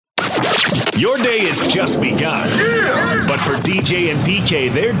Your day has just begun. Yeah. But for DJ and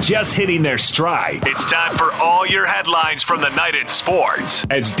PK, they're just hitting their stride. It's time for all your headlines from the night in sports.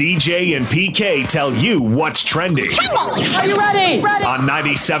 As DJ and PK tell you what's trending. Are you ready? On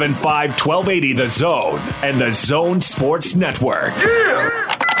 97.5, 1280 The Zone and The Zone Sports Network. Yeah.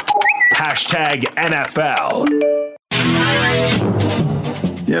 Hashtag NFL.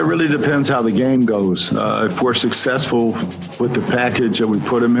 Yeah, it really depends how the game goes. If we're successful with the package that we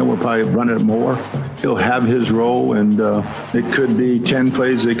put him in, we'll probably run it more. He'll have his role, and it could be 10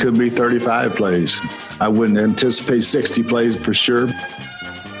 plays, it could be 35 plays. I wouldn't anticipate 60 plays for sure.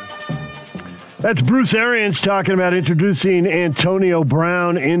 That's Bruce Arians talking about introducing Antonio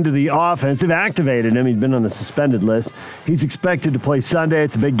Brown into the offense. They've activated him. He's been on the suspended list. He's expected to play Sunday.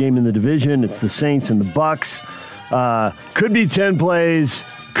 It's a big game in the division. It's the Saints and the Bucs. Could be 10 plays,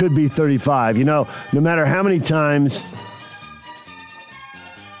 could be 35. You know, no matter how many plays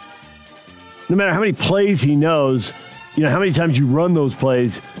he knows, you know, how many times you run those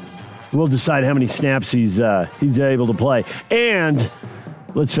plays will decide how many snaps he's able to play. And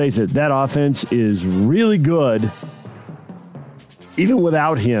let's face it, that offense is really good even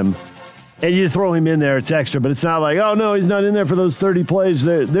without him. And you throw him in there, it's extra, but it's not like, oh, no, he's not in there for those 30 plays.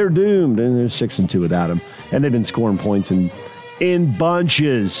 They're doomed. And they're 6-2 without him. And they've been scoring points in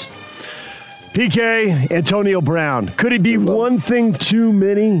bunches. PK, Antonio Brown. Could he be one thing too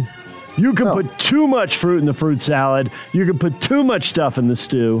many? You can put too much fruit in the fruit salad. You can put too much stuff in the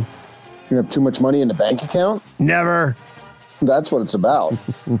stew. You have too much money in the bank account? Never. That's what it's about.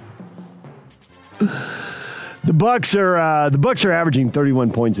 The Bucs are averaging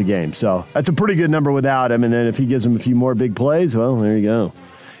 31 points a game, so that's a pretty good number without him. And then if he gives them a few more big plays, well, there you go.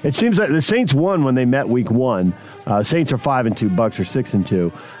 It seems like the Saints won when they met Week 1. Saints are 5-2, Bucs are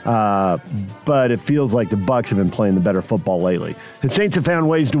 6-2. But it feels like the Bucs have been playing the better football lately. The Saints have found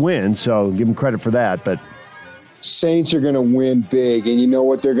ways to win, so give them credit for that. But Saints are going to win big, and you know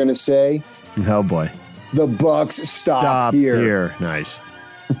what they're going to say? Oh boy, the Bucs stop here. Nice.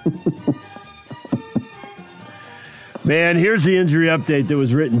 Man, here's the injury update that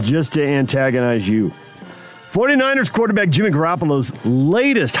was written just to antagonize you. 49ers quarterback Jimmy Garoppolo's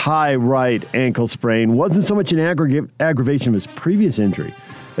latest high right ankle sprain wasn't so much an aggravation of his previous injury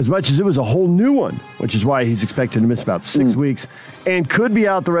as much as it was a whole new one, which is why he's expected to miss about 6 weeks and could be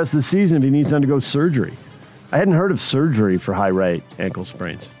out the rest of the season if he needs to undergo surgery. I hadn't heard of surgery for high right ankle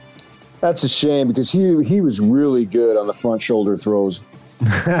sprains. That's a shame because he was really good on the front shoulder throws.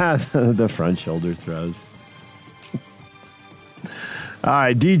 The front shoulder throws. All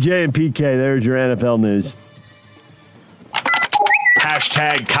right, DJ and PK, there's your NFL news.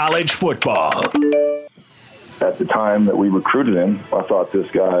 Hashtag college football. At the time that we recruited him, I thought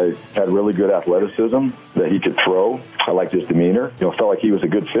this guy had really good athleticism, that he could throw. I liked his demeanor. Felt like he was a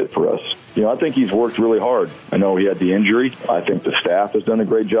good fit for us. I think he's worked really hard. I know he had the injury. I think the staff has done a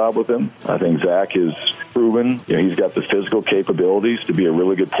great job with him. I think Zach has proven, he's got the physical capabilities to be a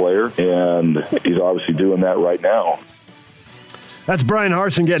really good player, and he's obviously doing that right now. That's Brian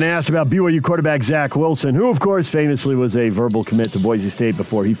Harsin getting asked about BYU quarterback Zach Wilson, who, of course, famously was a verbal commit to Boise State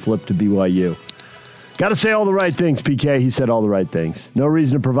before he flipped to BYU. Got to say all the right things, PK. He said all the right things. No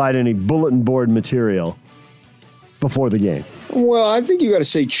reason to provide any bulletin board material before the game. Well, I think you got to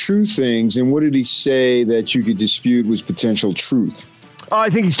say true things. And what did he say that you could dispute was potential truth? Oh,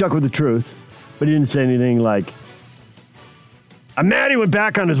 I think he stuck with the truth, but he didn't say anything like, I'm mad he went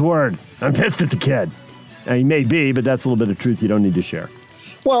back on his word. I'm pissed at the kid. Now, he may be, but that's a little bit of truth you don't need to share.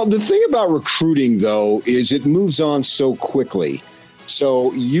 Well, the thing about recruiting, though, is it moves on so quickly.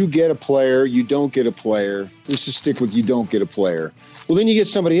 So you get a player, you don't get a player. Let's just stick with you don't get a player. Well, then you get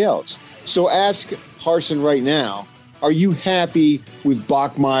somebody else. So ask Harsin right now, are you happy with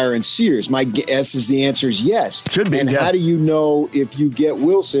Bachmeier and Sears? My guess is the answer is yes. Should be. And yeah. How do you know if you get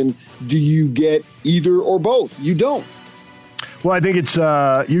Wilson, do you get either or both? You don't. Well, I think it's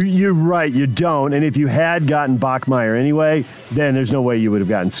you're right. You don't. And if you had gotten Bachmeier anyway, then there's no way you would have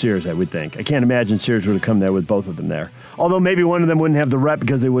gotten Sears, I would think. I can't imagine Sears would have come there with both of them there. Although maybe one of them wouldn't have the rep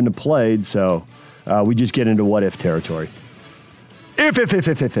because they wouldn't have played. So we just get into what-if territory.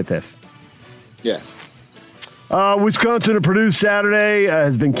 If. Yeah. Wisconsin to Purdue Saturday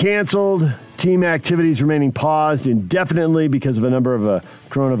has been canceled. Team activities remaining paused indefinitely because of a number of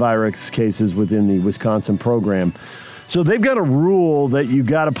coronavirus cases within the Wisconsin program. So they've got a rule that you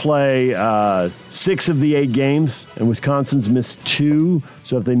got to play 6 of the 8 games, and Wisconsin's missed 2.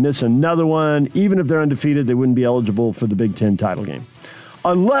 So if they miss another one, even if they're undefeated, they wouldn't be eligible for the Big Ten title game.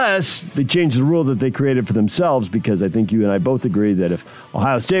 Unless they change the rule that they created for themselves, because I think you and I both agree that if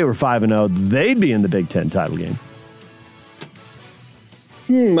Ohio State were 5-0, they'd be in the Big Ten title game.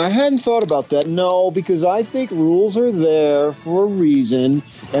 I hadn't thought about that. No, because I think rules are there for a reason,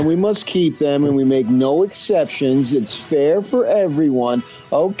 and we must keep them, and we make no exceptions. It's fair for everyone.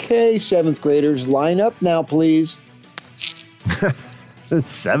 Okay, 7th graders, line up now, please.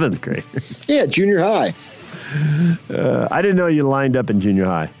 7th graders? Yeah, junior high. I didn't know you lined up in junior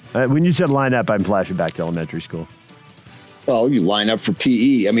high. When you said line up, I'm flashing back to elementary school. Well, you line up for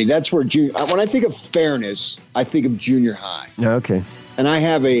PE. I mean, that's where when I think of fairness, I think of junior high. Okay. And I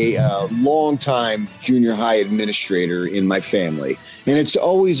have a long-time junior high administrator in my family, and it's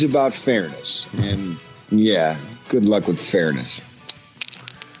always about fairness. And, yeah, good luck with fairness.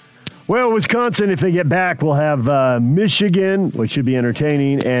 Well, Wisconsin, if they get back, will have Michigan, which should be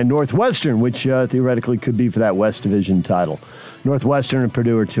entertaining, and Northwestern, which theoretically could be for that West Division title. Northwestern and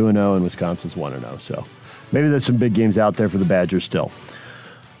Purdue are 2-0, and Wisconsin's 1-0. So maybe there's some big games out there for the Badgers still.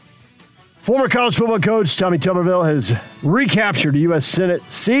 Former college football coach Tommy Tuberville has recaptured a U.S. Senate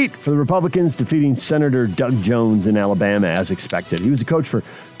seat for the Republicans, defeating Senator Doug Jones in Alabama as expected. He was a coach for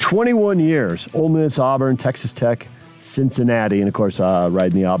 21 years, Ole Miss, Auburn, Texas Tech, Cincinnati, and, of course,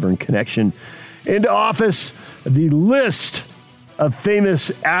 riding the Auburn connection into office. The list of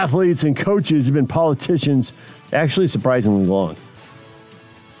famous athletes and coaches who've been politicians actually surprisingly long.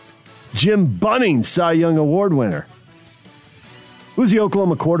 Jim Bunning, Cy Young Award winner. Who's the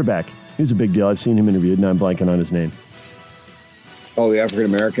Oklahoma quarterback? He was a big deal. I've seen him interviewed, and I'm blanking on his name. Oh, the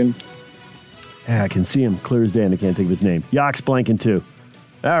African-American? Yeah, I can see him clear as day, and I can't think of his name. Yock's blanking, too.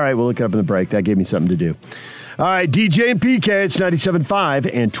 All right, we'll look it up in the break. That gave me something to do. All right, DJ and PK, it's 97.5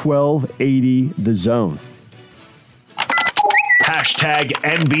 and 1280 The Zone. Hashtag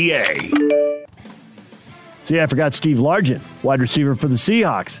NBA. See, I forgot Steve Largent, wide receiver for the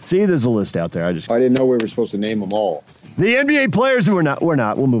Seahawks. See, there's a list out there. I didn't know we were supposed to name them all. The NBA players, we're not.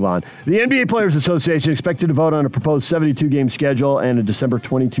 We'll move on. The NBA Players Association expected to vote on a proposed 72-game schedule and a December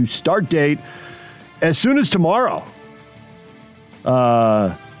 22 start date as soon as tomorrow.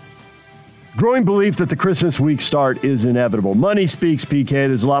 Growing belief that the Christmas week start is inevitable. Money speaks, PK.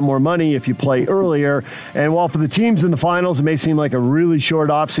 There's a lot more money if you play earlier. And while for the teams in the finals, it may seem like a really short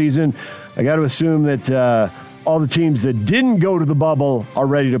offseason, I got to assume that all the teams that didn't go to the bubble are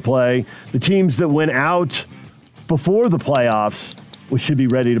ready to play. The teams that went out before the playoffs, which should be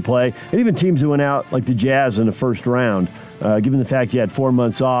ready to play, and even teams that went out like the Jazz in the first round. Given the fact you had 4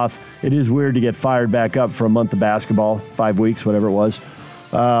 months off, it is weird to get fired back up for a month of basketball, 5 weeks, whatever it was.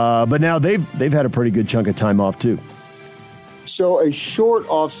 But now they've had a pretty good chunk of time off too. So a short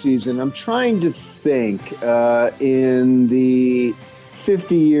off season. I'm trying to think. In the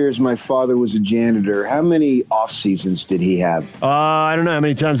 50 years my father was a janitor, how many off seasons did he have? I don't know how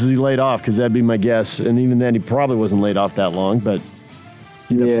many times was he laid off, because that'd be my guess. And even then, he probably wasn't laid off that long. But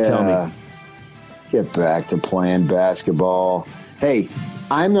you'd have to tell me. Get back to playing basketball. Hey,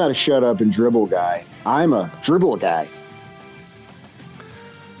 I'm not a shut up and dribble guy. I'm a dribble guy.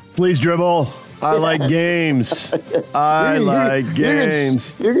 Please dribble. I like games. I like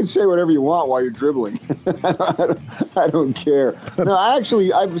games. You can say whatever you want while you're dribbling. I don't care. No, I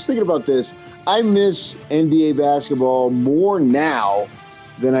was thinking about this. I miss NBA basketball more now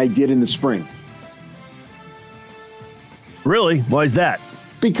than I did in the spring. Really? Why is that?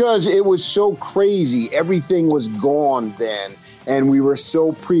 Because it was so crazy. Everything was gone then, and we were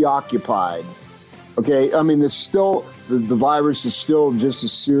so preoccupied. Okay, I mean, there's still the virus is still just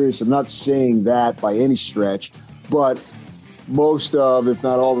as serious. I'm not saying that by any stretch, but most of, if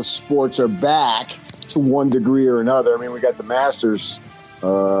not all, the sports are back to one degree or another. I mean, we got the Masters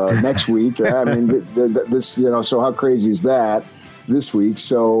next week. I mean, this, so how crazy is that this week?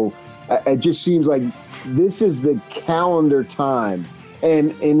 So it just seems like this is the calendar time,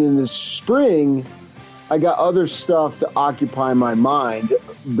 and in the spring, I got other stuff to occupy my mind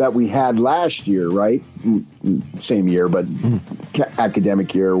that we had last year, right? Same year, but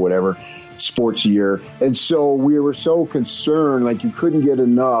academic year or whatever, sports year. And so we were so concerned, like you couldn't get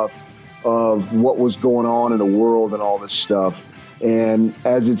enough of what was going on in the world and all this stuff. And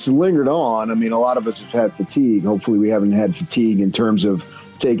as it's lingered on, I mean, a lot of us have had fatigue. Hopefully we haven't had fatigue in terms of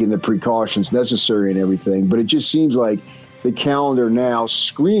taking the precautions necessary and everything. But it just seems like the calendar now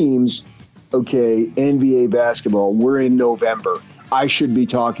screams, okay, NBA basketball, we're in November. I should be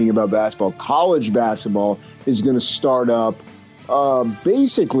talking about basketball. College basketball is going to start up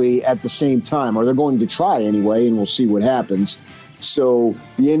basically at the same time, or they're going to try anyway, and we'll see what happens. So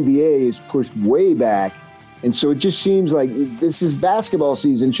the NBA is pushed way back, and so it just seems like this is basketball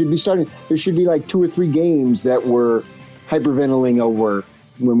season. Should be starting. There should be like 2 or 3 games that we're hyperventilating over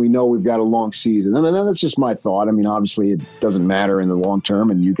when we know we've got a long season. I mean, that's just my thought. I mean, obviously it doesn't matter in the long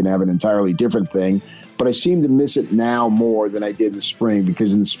term, and you can have an entirely different thing. but I seem to miss it now more than I did in the spring,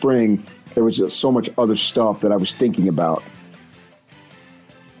 because in the spring there was so much other stuff that I was thinking about.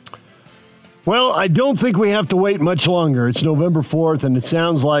 Well, I don't think we have to wait much longer. It's November 4th, and it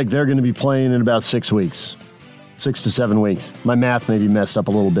sounds like they're going to be playing in about 6 weeks. 6 to 7 weeks. My math may be messed up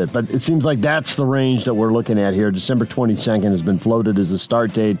a little bit, but it seems like that's the range that we're looking at here. December 22nd has been floated as the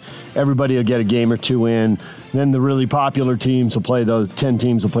start date. Everybody will get a game or two in. Then the really popular teams will play 10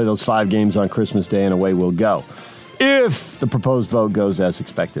 teams will play those 5 games on Christmas Day, and away we'll go. If the proposed vote goes as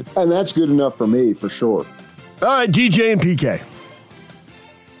expected. And that's good enough for me, for sure. All right, DJ and PK.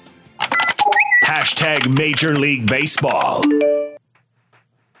 Hashtag Major League Baseball.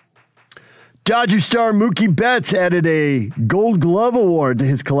 Dodger star Mookie Betts added a Gold Glove Award to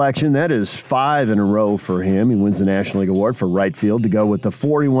his collection. That is 5 in a row for him. He wins the National League Award for right field to go with the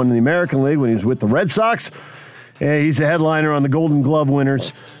 4 he won in the American League when he was with the Red Sox. He's a headliner on the Golden Glove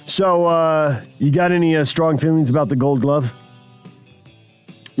winners. So, you got any strong feelings about the Gold Glove?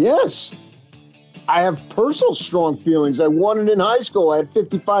 Yes. I have personal strong feelings. I won it in high school. I had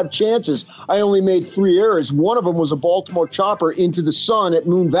 55 chances. I only made 3 errors. One of them was a Baltimore chopper into the sun at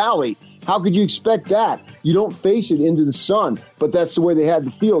Moon Valley. How could you expect that? You don't face it into the sun, but that's the way they had the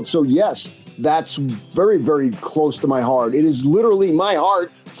field. So, yes, that's very, very close to my heart. It is literally my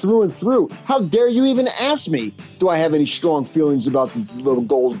heart through and through. How dare you even ask me, do I have any strong feelings about the little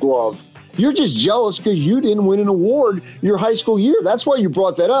Gold Glove? You're just jealous because you didn't win an award your high school year. That's why you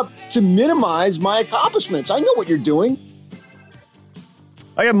brought that up, to minimize my accomplishments. I know what you're doing.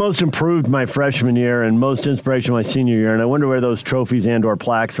 I got most improved my freshman year and most inspirational my senior year, and I wonder where those trophies and or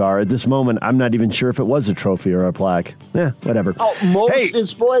plaques are. At this moment, I'm not even sure if it was a trophy or a plaque. Whatever. Oh,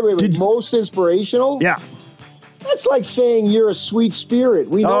 most most inspirational? Yeah. That's like saying you're a sweet spirit.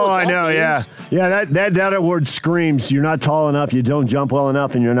 We know. I know. Means. Yeah. That award screams you're not tall enough, you don't jump well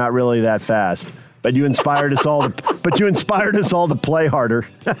enough, and you're not really that fast. But you inspired us all. To play harder.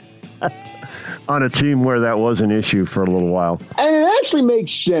 On a team where that was an issue for a little while. And it actually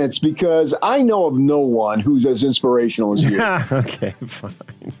makes sense because I know of no one who's as inspirational as you. Yeah, okay, fine.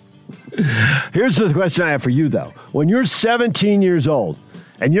 Here's the question I have for you, though. When you're 17 years old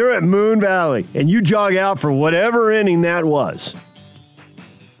and you're at Moon Valley and you jog out for whatever inning that was.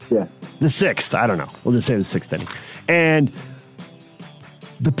 Yeah. The 6th, I don't know. We'll just say the 6th inning. And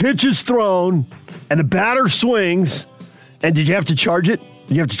the pitch is thrown and the batter swings. And did you have to charge it?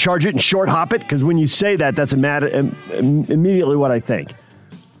 You have to charge it and short hop it? Because when you say that, that's immediately what I think.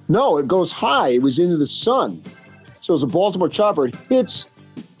 No, it goes high. It was into the sun. So it's a Baltimore chopper. It hits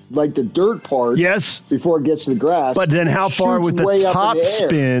like the dirt part. Yes. Before it gets to the grass. But then how far with the top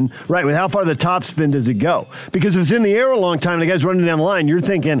spin? Right, with how far the top spin does it go? Because if it's in the air a long time, the guy's running down the line, you're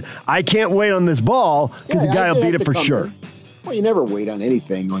thinking, I can't wait on this ball because the guy will beat it for sure. Well, you never wait on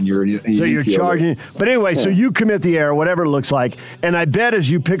anything on your So you're charging. But anyway, So you commit the error, whatever it looks like, and I bet as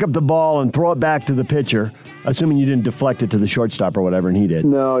you pick up the ball and throw it back to the pitcher, assuming you didn't deflect it to the shortstop or whatever, and he did.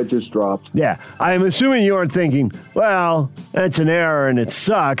 No, it just dropped. Yeah. I'm assuming you aren't thinking, well, that's an error and it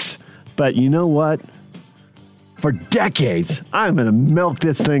sucks, but you know what? For decades, I'm going to milk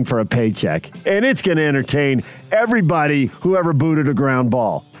this thing for a paycheck, and it's going to entertain everybody who ever booted a ground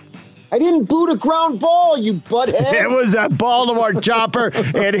ball. I didn't boot a ground ball, you butthead. It was a Baltimore chopper.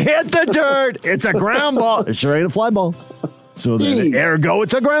 It hit the dirt. It's a ground ball. It sure ain't a fly ball. So then, ergo,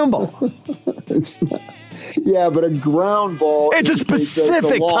 it's a ground ball. It's not. Yeah, but a ground ball. It's a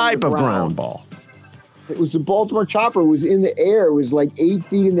specific type of ground ball. It was a Baltimore chopper. It was in the air. It was like 8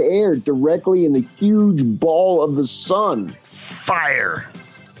 feet in the air, directly in the huge ball of the sun. Fire.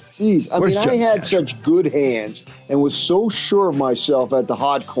 Jeez, I had such good hands and was so sure of myself at the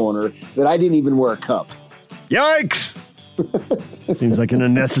hot corner that I didn't even wear a cup. Yikes! Seems like an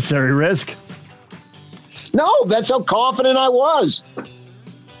unnecessary risk. No, that's how confident I was.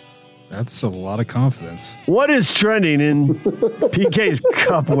 That's a lot of confidence. What is trending in PK's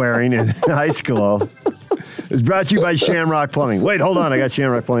cup wearing in high school? It's brought to you by Shamrock Plumbing. Wait, hold on. I got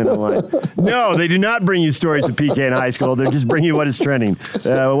Shamrock Plumbing online. No, they do not bring you stories of PK in high school. They just bring you what is trending.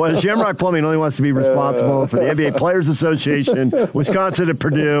 Shamrock Plumbing only wants to be responsible for the NBA Players Association, Wisconsin and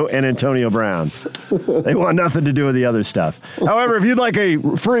Purdue, and Antonio Brown. They want nothing to do with the other stuff. However, if you'd like a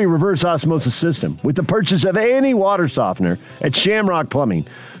free reverse osmosis system with the purchase of any water softener at Shamrock Plumbing,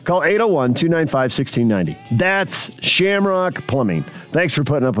 call 801-295-1690. That's Shamrock Plumbing. Thanks for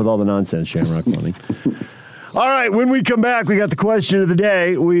putting up with all the nonsense, Shamrock Plumbing. All right, when we come back, we got the question of the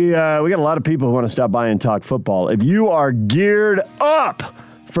day. We got a lot of people who want to stop by and talk football. If you are geared up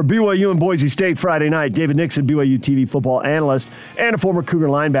for BYU and Boise State Friday night. David Nixon, BYU TV football analyst and a former Cougar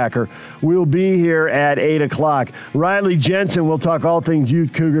linebacker, will be here at 8 o'clock. Riley Jensen will talk all things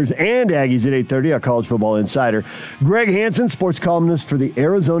Ute Cougars and Aggies at 8:30, our college football insider. Greg Hansen, sports columnist for the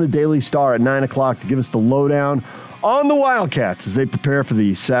Arizona Daily Star at 9 o'clock to give us the lowdown on the Wildcats as they prepare for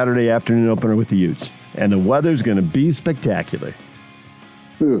the Saturday afternoon opener with the Utes. And the weather's going to be spectacular.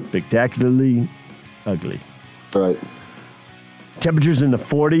 Spectacularly ugly. All right. Temperatures in the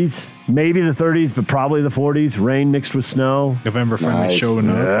 40s, maybe the 30s, but probably the 40s. Rain mixed with snow. November finally showing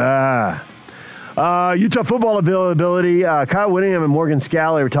up. Utah football availability. Kyle Whittingham and Morgan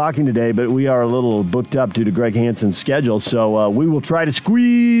Scalley are talking today, but we are a little booked up due to Greg Hansen's schedule, so we will try to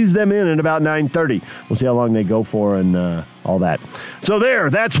squeeze them in at about 9:30. We'll see how long they go for and all that. So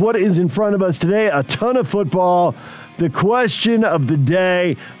that's what is in front of us today. A ton of football. The question of the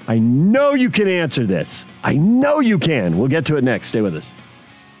day, I know you can answer this. I know you can. We'll get to it next. Stay with us.